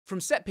From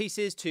set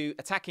pieces to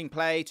attacking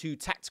play to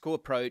tactical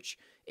approach,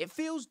 it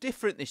feels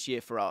different this year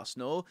for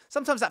Arsenal.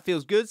 Sometimes that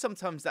feels good,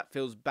 sometimes that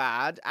feels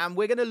bad, and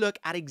we're going to look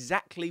at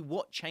exactly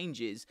what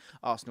changes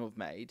Arsenal have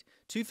made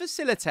to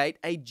facilitate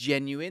a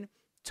genuine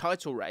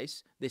title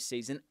race this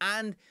season,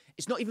 and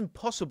it's not even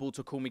possible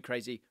to call me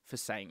crazy for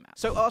saying that.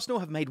 So Arsenal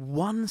have made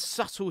one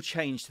subtle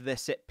change to their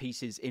set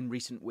pieces in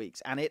recent weeks,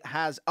 and it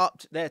has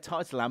upped their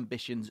title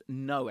ambitions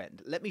no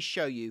end. Let me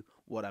show you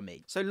what I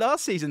mean. So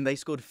last season, they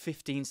scored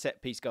 15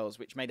 set-piece goals,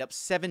 which made up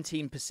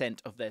 17%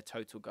 of their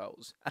total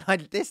goals.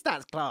 And this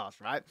stats class,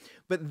 right?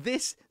 But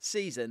this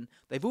season,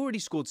 they've already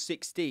scored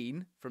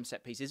 16 from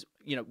set pieces.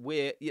 You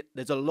know,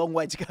 there's a long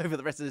way to go for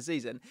the rest of the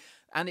season,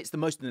 and it's the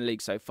most in the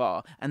league so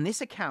far. And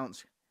this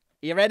accounts,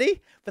 you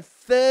ready? For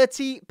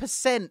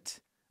 30%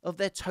 of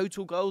their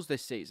total goals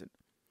this season.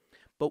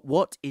 But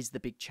what is the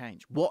big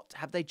change? What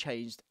have they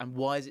changed, and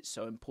why is it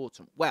so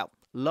important? Well,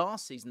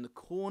 last season, the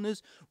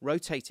corners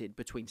rotated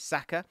between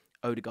Saka,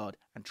 Odegaard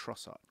and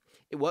Trossard.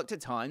 It worked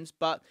at times,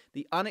 but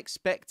the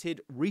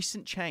unexpected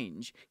recent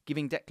change,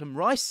 giving Declan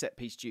Rice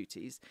set-piece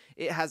duties,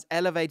 it has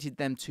elevated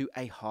them to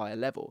a higher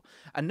level.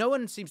 And no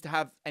one seems to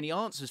have any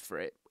answers for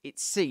it, it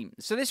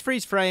seems. So this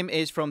freeze frame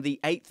is from the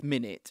 8th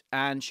minute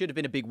and should have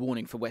been a big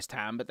warning for West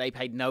Ham, but they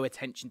paid no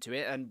attention to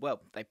it and,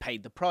 well, they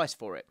paid the price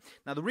for it.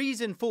 Now, the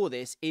reason for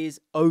this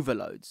is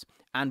overloads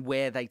and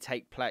where they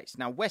take place.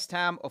 Now, West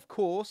Ham, of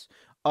course,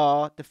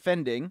 are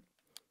defending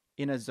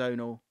in a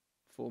zonal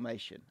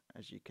formation,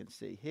 as you can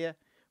see here.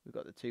 We've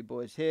got the two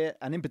boys here,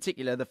 and in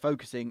particular, they're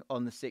focusing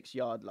on the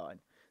 6-yard line.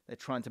 They're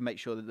trying to make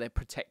sure that they're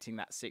protecting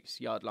that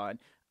 6-yard line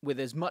with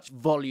as much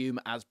volume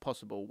as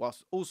possible,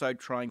 whilst also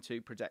trying to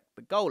protect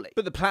the goalie.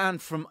 But the plan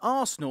from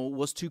Arsenal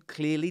was to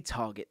clearly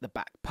target the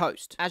back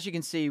post. As you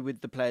can see with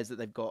the players that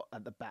they've got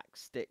at the back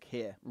stick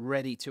here,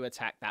 ready to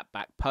attack that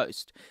back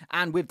post.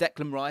 And with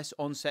Declan Rice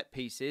on set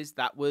pieces,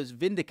 that was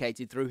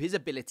vindicated through his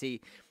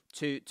ability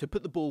to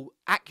put the ball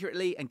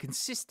accurately and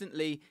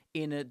consistently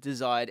in a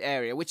desired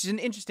area, which is an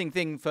interesting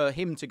thing for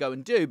him to go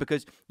and do,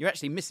 because you're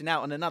actually missing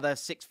out on another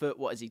 6 foot,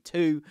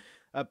 2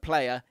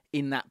 player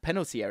in that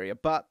penalty area.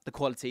 But the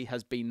quality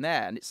has been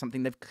there, and it's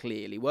something they've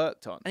clearly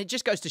worked on. And it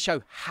just goes to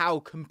show how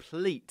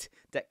complete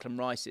Declan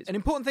Rice is. An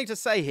important thing to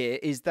say here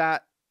is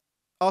that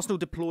Arsenal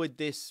deployed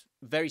this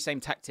very same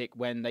tactic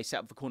when they set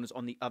up the corners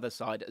on the other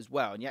side as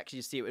well. And you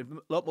actually see it with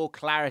a lot more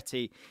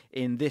clarity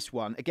in this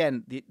one.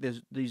 Again,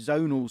 the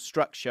zonal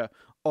structure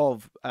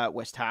of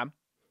West Ham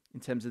in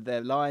terms of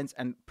their lines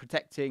and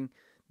protecting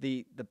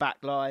the back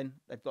line.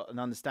 They've got an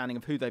understanding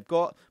of who they've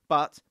got.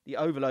 But the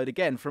overload,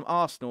 again, from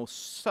Arsenal,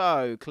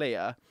 so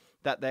clear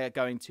that they're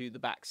going to the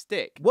back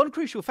stick. One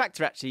crucial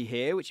factor actually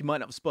here, which you might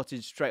not have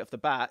spotted straight off the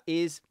bat,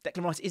 is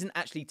Declan Rice isn't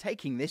actually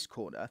taking this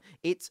corner.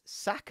 It's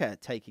Saka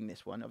taking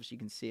this one. Obviously, you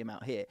can see him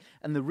out here.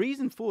 And the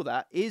reason for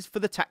that is for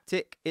the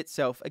tactic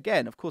itself.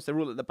 Again, of course, they're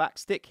all at the back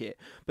stick here.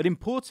 But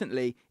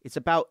importantly, it's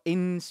about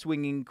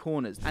in-swinging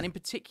corners. And in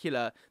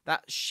particular,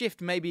 that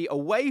shift maybe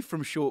away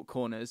from short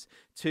corners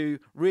to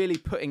really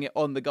putting it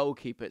on the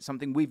goalkeeper. It's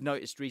something we've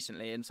noticed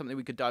recently and something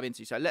we could dive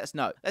into. So let us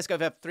know. Let's go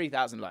for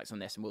 3,000 likes on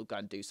this and we'll go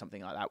and do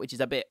something like that, which is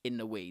a bit in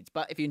the weeds.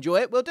 But if you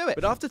enjoy it, we'll do it.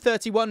 But after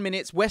 31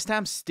 minutes, West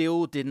Ham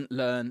still didn't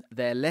learn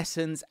their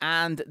lessons,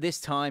 and this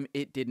time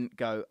it didn't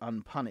go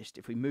unpunished.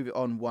 If we move it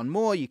on one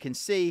more, you can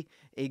see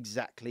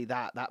exactly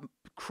that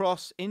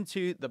cross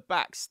into the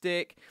back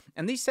stick.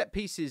 And these set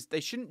pieces, they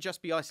shouldn't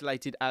just be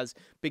isolated as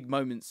big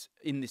moments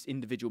in this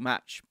individual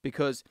match,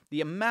 because the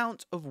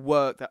amount of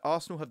work that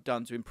Arsenal have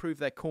done to improve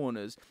their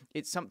corners,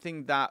 it's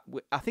something that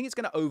I think it's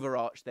going to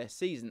overarch their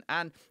season.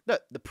 And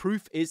look, the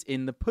proof is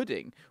in the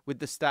pudding with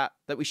the stat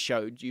that we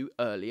showed you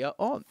earlier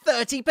on.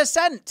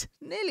 30%!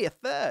 Nearly a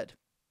third.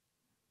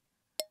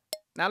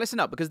 Now listen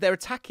up, because their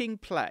attacking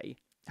play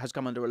has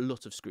come under a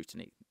lot of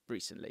scrutiny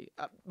recently.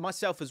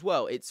 Myself as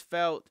well. It's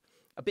felt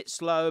a bit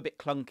slow, a bit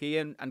clunky,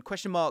 and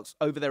question marks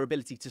over their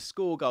ability to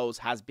score goals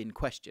has been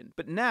questioned.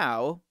 But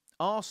now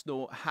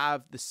Arsenal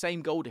have the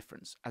same goal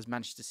difference as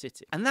Manchester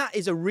City. And that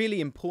is a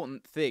really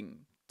important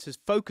thing to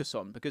focus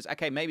on, because,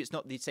 okay, maybe it's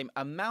not the same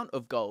amount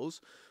of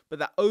goals, but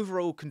that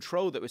overall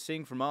control that we're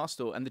seeing from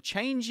Arsenal and the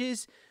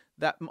changes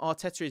that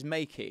Arteta is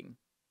making,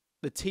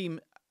 the team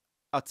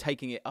are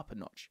taking it up a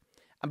notch.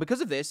 And because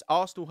of this,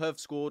 Arsenal have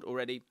scored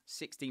already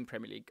 16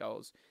 Premier League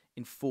goals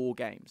in 4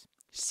 games.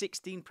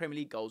 16 Premier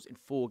League goals in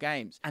 4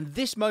 games. And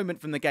this moment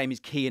from the game is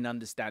key in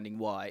understanding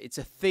why. It's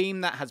a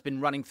theme that has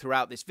been running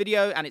throughout this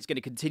video, and it's going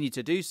to continue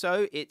to do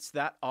so. It's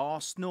that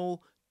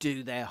Arsenal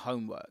do their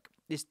homework.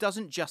 This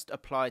doesn't just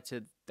apply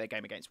to their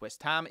game against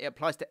West Ham. It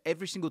applies to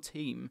every single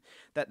team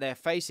that they're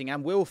facing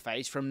and will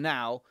face from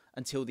now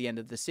until the end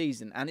of the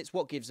season. And it's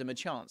what gives them a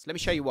chance. Let me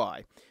show you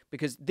why.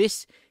 Because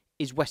this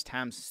is West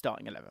Ham's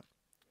starting 11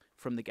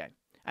 from the game.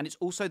 And it's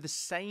also the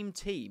same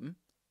team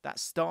that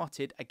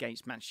started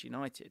against Manchester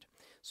United.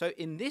 So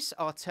in this,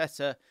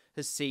 Arteta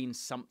has seen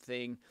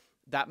something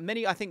that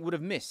many, I think, would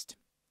have missed.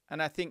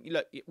 And I think,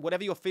 look,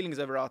 whatever your feelings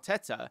over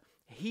Arteta,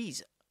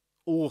 he's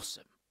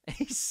awesome.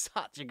 He's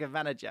such a good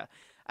manager.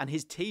 And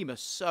his team are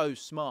so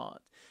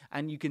smart.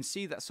 And you can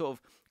see that sort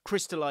of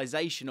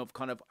crystallization of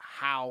kind of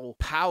how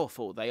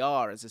powerful they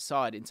are as a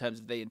side in terms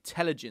of their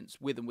intelligence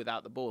with and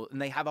without the ball,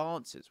 and they have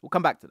answers. We'll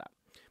come back to that.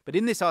 But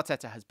in this,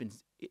 Arteta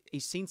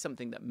he's seen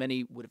something that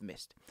many would have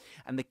missed,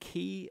 and the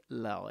key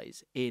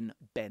lies in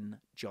Ben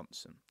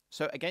Johnson.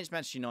 So against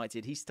Manchester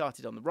United, he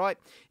started on the right,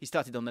 he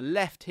started on the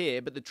left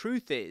here, but the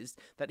truth is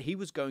that he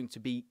was going to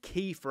be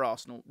key for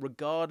Arsenal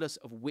regardless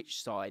of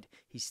which side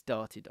he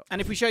started on.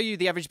 And if we show you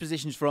the average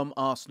positions from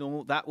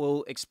Arsenal, that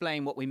will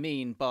explain what we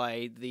mean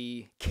by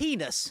the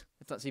keyness,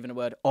 if that's even a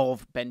word,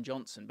 of Ben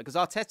Johnson. Because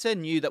Arteta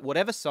knew that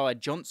whatever side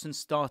Johnson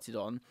started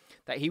on,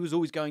 that he was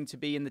always going to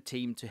be in the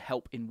team to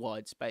help in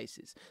wide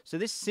spaces. So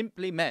this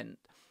simply meant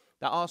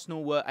that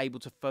Arsenal were able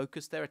to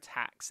focus their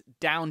attacks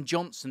down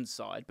Johnson's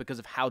side because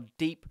of how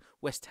deep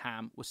West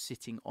Ham was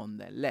sitting on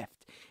their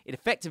left. It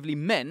effectively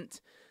meant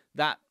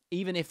that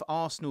even if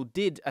Arsenal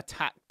did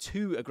attack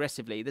too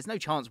aggressively, there's no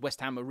chance West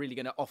Ham are really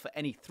going to offer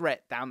any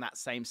threat down that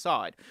same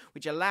side,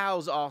 which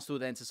allows Arsenal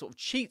then to sort of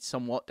cheat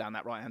somewhat down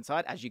that right-hand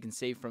side, as you can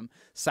see from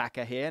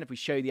Saka here. And if we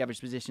show you the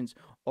average positions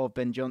of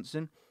Ben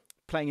Johnson,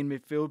 playing in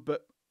midfield,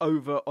 but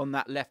over on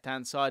that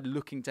left-hand side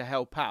looking to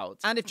help out.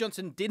 And if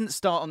Johnson didn't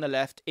start on the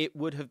left, it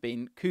would have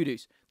been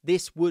Kudus.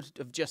 This would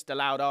have just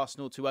allowed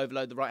Arsenal to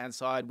overload the right-hand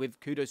side with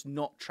Kudus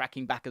not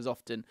tracking back as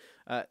often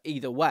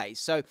either way.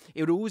 So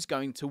it was always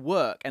going to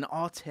work, and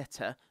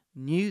Arteta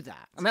knew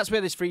that. And that's where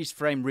this freeze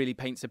frame really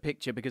paints a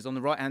picture, because on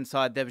the right-hand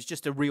side, there was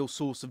just a real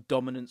source of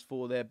dominance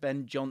for there.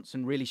 Ben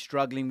Johnson really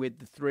struggling with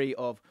the three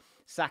of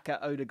Saka,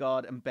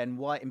 Odegaard and Ben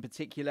White in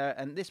particular.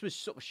 And this was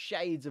sort of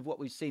shades of what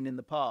we've seen in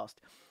the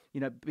past. You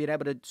know, being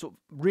able to sort of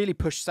really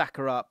push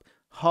Saka up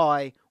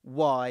high,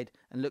 wide,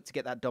 and look to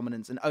get that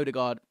dominance. And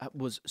Odegaard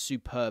was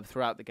superb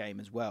throughout the game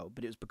as well.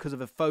 But it was because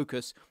of a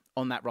focus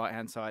on that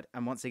right-hand side.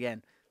 And once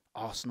again,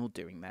 Arsenal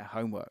doing their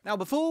homework. Now,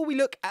 before we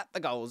look at the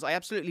goals, I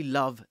absolutely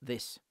love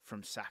this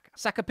from Saka.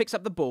 Saka picks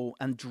up the ball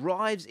and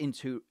drives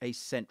into a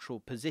central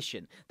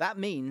position. That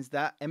means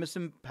that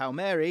Emerson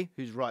Palmieri,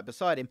 who's right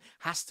beside him,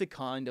 has to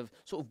kind of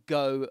sort of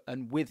go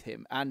and with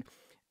him. And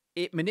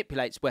it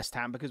manipulates West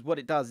Ham, because what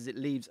it does is it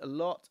leaves a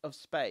lot of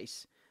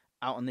space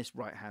out on this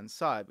right-hand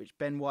side, which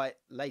Ben White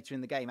later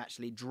in the game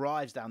actually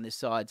drives down this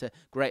side to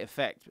great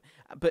effect.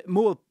 But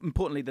more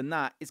importantly than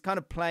that, it's kind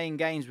of playing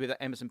games with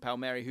Emerson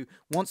Palmieri, who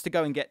wants to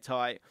go and get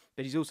tight,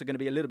 but he's also going to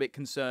be a little bit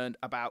concerned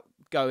about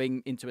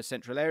going into a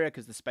central area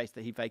because of the space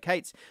that he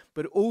vacates,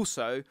 but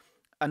also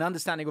an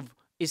understanding of,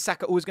 is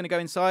Saka always going to go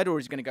inside or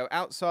is he going to go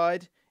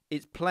outside?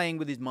 It's playing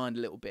with his mind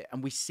a little bit,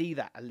 and we see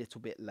that a little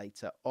bit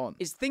later on.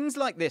 It's things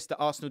like this that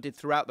Arsenal did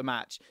throughout the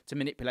match to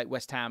manipulate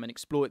West Ham and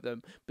exploit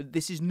them, but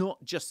this is not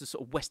just a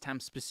sort of West Ham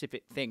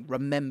specific thing.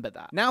 Remember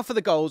that. Now for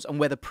the goals, and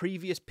where the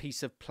previous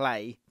piece of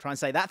play, try and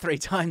say that 3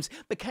 times,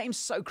 became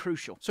so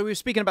crucial. So we were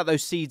speaking about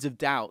those seeds of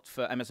doubt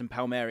for Emerson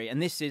Palmieri,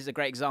 and this is a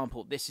great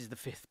example. This is the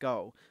 5th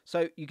goal.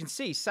 So you can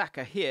see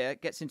Saka here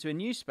gets into a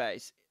new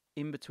space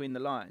in between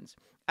the lines.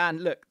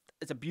 And look,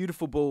 it's a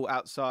beautiful ball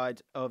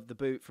outside of the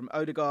boot from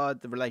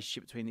Odegaard. The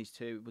relationship between these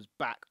two was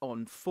back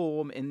on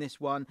form in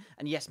this one.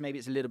 And yes, maybe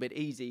it's a little bit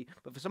easy,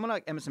 but for someone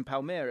like Emerson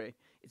Palmieri,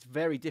 it's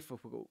very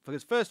difficult.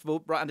 Because first of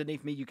all, right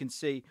underneath me, you can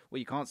see, well,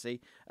 you can't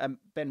see,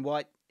 Ben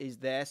White is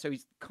there. So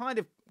he's kind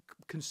of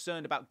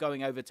concerned about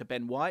going over to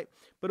Ben White.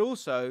 But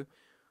also,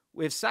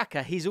 with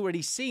Saka, he's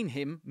already seen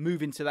him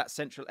move into that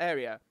central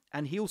area.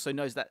 And he also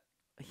knows that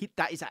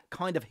that is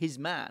kind of his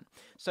man.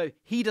 So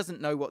he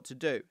doesn't know what to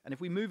do. And if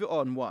we move it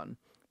on one,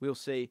 we'll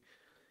see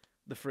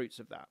the fruits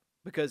of that.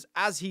 Because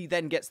as he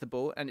then gets the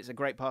ball, and it's a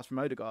great pass from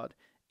Odegaard,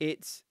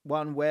 it's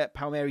one where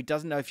Palmieri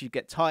doesn't know if you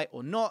get tight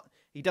or not.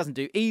 He doesn't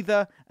do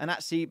either. And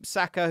actually,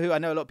 Saka, who I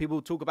know a lot of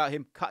people talk about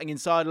him cutting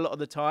inside a lot of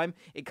the time,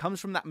 it comes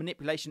from that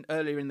manipulation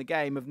earlier in the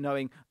game of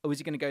knowing, oh, is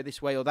he going to go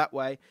this way or that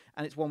way?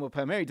 And it's one where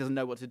Palmieri doesn't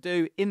know what to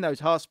do in those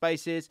half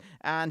spaces,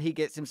 and he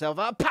gets himself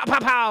a pow, pow,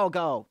 pow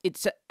goal.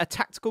 It's a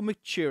tactical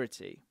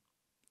maturity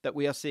that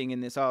we are seeing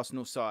in this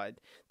Arsenal side.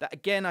 That,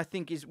 again, I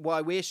think is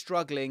why we're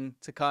struggling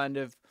to kind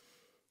of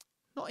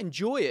not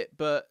enjoy it,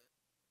 but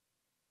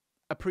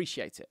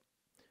appreciate it.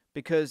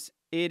 Because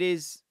it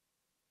is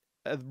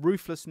a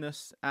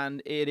ruthlessness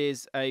and it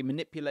is a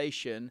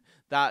manipulation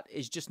that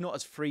is just not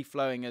as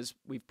free-flowing as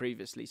we've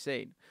previously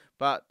seen.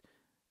 But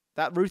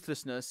that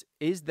ruthlessness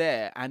is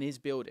there and is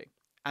building.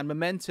 And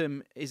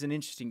momentum is an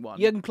interesting one.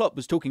 Jurgen Klopp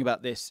was talking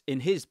about this in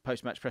his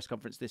post-match press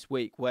conference this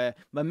week, where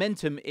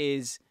momentum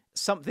is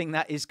something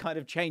that is kind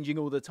of changing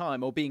all the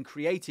time or being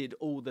created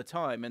all the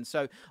time. And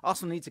so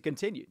Arsenal need to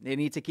continue. They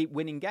need to keep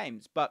winning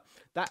games. But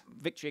that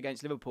victory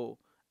against Liverpool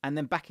and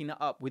then backing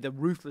that up with a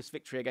ruthless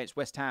victory against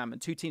West Ham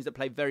and two teams that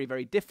play very,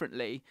 very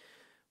differently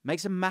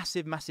makes a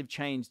massive, massive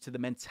change to the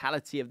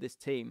mentality of this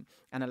team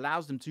and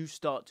allows them to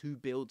start to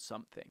build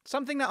something.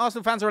 Something that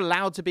Arsenal fans are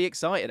allowed to be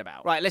excited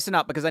about. Right, listen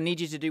up, because I need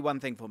you to do one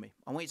thing for me.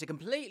 I want you to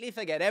completely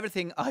forget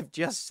everything I've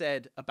just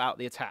said about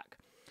the attack,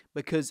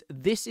 because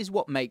this is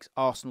what makes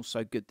Arsenal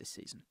so good this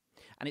season.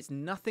 And it's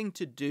nothing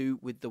to do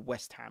with the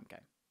West Ham game.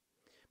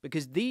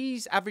 Because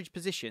these average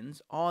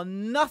positions are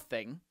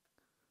nothing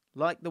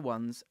like the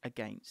ones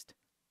against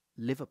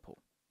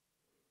Liverpool.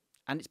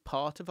 And it's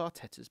part of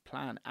Arteta's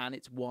plan, and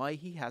it's why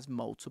he has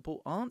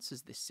multiple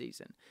answers this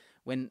season,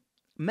 when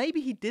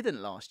maybe he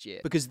didn't last year,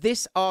 because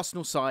this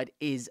Arsenal side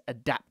is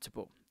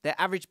adaptable. Their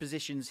average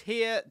positions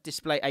here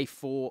display a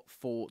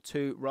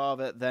 4-4-2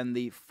 rather than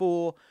the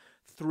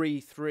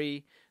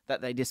 4-3-3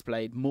 that they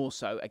displayed more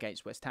so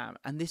against West Ham.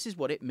 And this is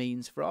what it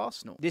means for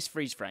Arsenal. This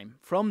freeze frame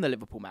from the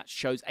Liverpool match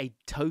shows a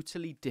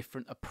totally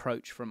different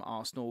approach from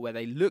Arsenal, where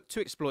they look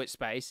to exploit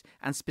space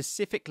and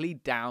specifically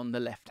down the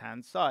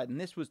left-hand side. And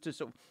this was to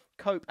sort of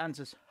cope and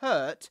to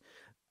hurt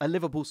a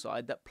Liverpool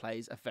side that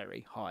plays a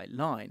very high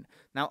line.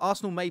 Now,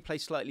 Arsenal may play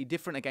slightly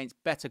different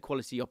against better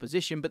quality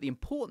opposition, but the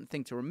important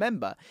thing to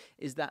remember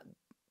is that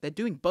they're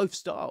doing both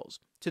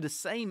styles to the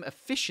same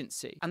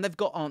efficiency, and they've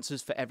got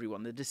answers for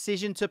everyone. The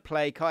decision to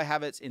play Kai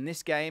Havertz in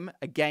this game,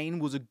 again,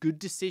 was a good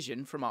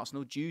decision from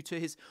Arsenal due to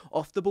his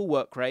off-the-ball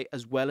work rate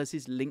as well as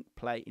his link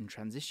play in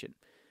transition.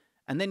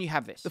 And then you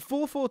have this. The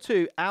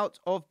 4-4-2 out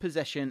of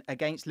possession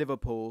against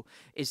Liverpool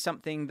is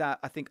something that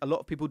I think a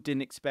lot of people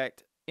didn't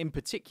expect. In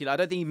particular, I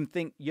don't even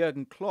think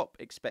Jurgen Klopp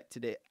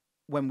expected it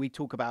when we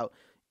talk about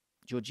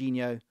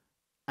Jorginho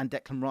and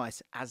Declan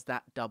Rice as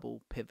that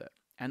double pivot.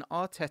 And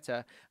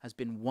Arteta has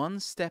been one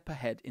step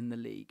ahead in the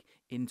league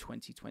in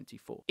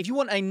 2024. If you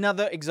want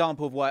another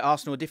example of why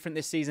Arsenal are different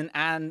this season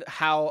and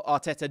how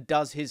Arteta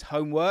does his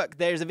homework,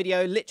 there's a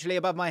video literally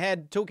above my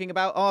head talking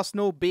about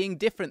Arsenal being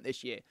different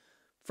this year.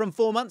 From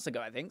 4 months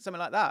ago, I think, something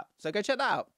like that. So go check that out.